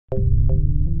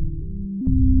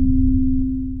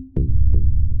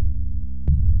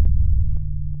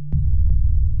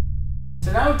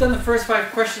we've done the first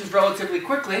 5 questions relatively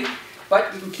quickly,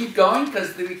 but we can keep going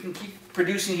because we can keep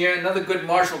producing here another good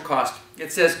marginal cost.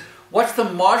 It says, what's the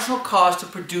marginal cost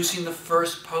of producing the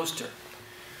first poster?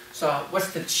 So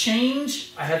what's the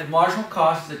change? I had the marginal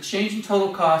cost, the change in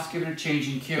total cost given a change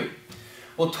in Q.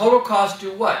 Well, total costs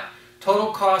do what?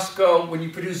 Total costs go, when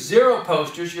you produce 0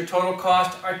 posters, your total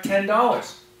costs are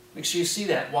 $10. Make sure you see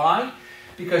that. Why?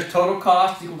 Because total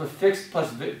cost is equal to fixed plus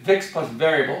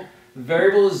variable. The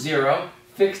variable is 0,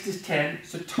 fixed is 10,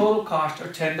 so total costs are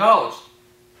 $10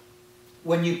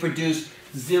 when you produce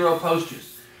 0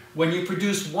 posters. When you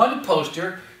produce 1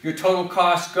 poster, your total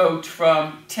costs go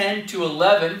from 10 to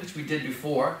 11, which we did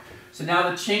before. So now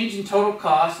the change in total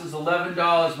cost is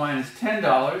 $11 minus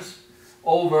 $10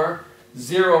 over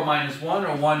 0 minus 1,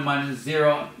 or 1 minus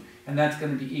 0, and that's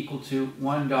going to be equal to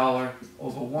 $1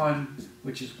 over 1,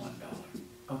 which is $1.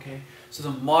 Okay? So the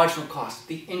marginal cost,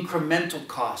 the incremental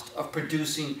cost of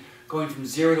producing, going from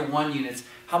 0 to 1 units,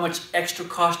 how much extra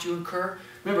cost you incur.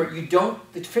 Remember,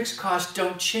 the fixed costs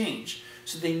don't change.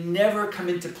 So they never come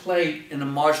into play in the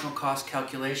marginal cost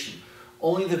calculation.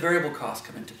 Only the variable costs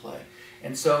come into play.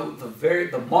 And so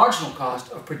the marginal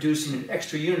cost of producing an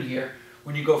extra unit here,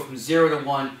 when you go from 0 to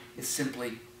 1, is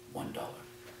simply $1.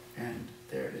 And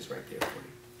there it is right there for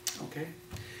you. Okay?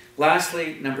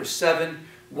 Lastly, number 7,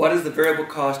 what is the variable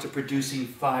cost of producing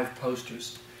 5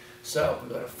 posters? So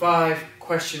we've got a 5,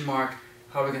 question mark.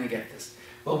 How are we going to get this?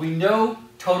 Well, we know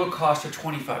total costs are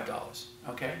 $25.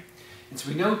 Okay? And so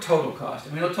we know total cost.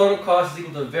 And we know total cost is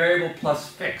equal to variable plus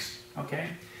fixed. Okay?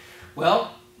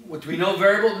 Well, do we know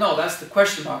variable? No, that's the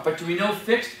question mark. But do we know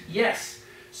fixed? Yes.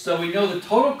 So we know the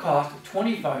total cost of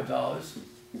 $25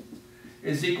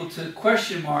 is equal to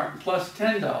question mark plus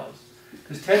 $10.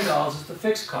 Because $10 is the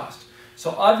fixed cost.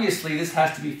 So obviously this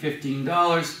has to be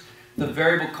 $15. The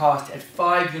variable cost at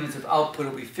 5 units of output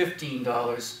will be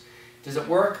 $15. Does it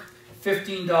work?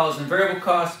 $15 in variable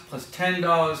cost plus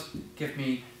 $10 give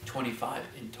me 25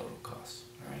 in total costs.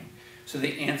 All right? So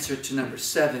the answer to number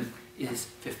 7 is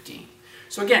 15.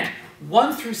 So again,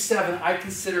 1 through 7 I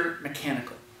consider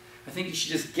mechanical. I think you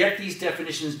should just get these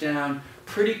definitions down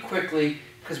pretty quickly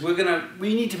because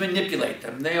we need to manipulate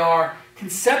them. They are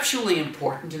conceptually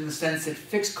important in the sense that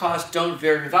fixed costs don't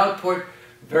vary with output,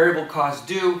 variable costs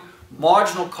do.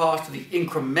 Marginal cost are the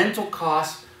incremental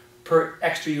costs per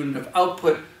extra unit of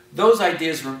output. Those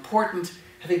ideas are important.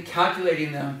 I think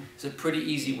calculating them is a pretty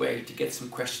easy way to get some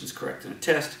questions correct in a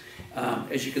test.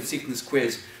 As you can see from this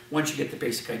quiz, once you get the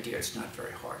basic idea, it's not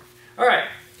very hard. All right,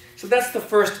 so that's the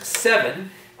first 7.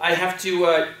 I have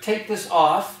to take this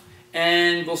off,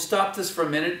 and we'll stop this for a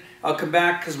minute. I'll come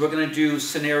back because we're going to do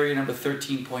scenario number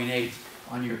 13.8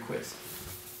 on your quiz.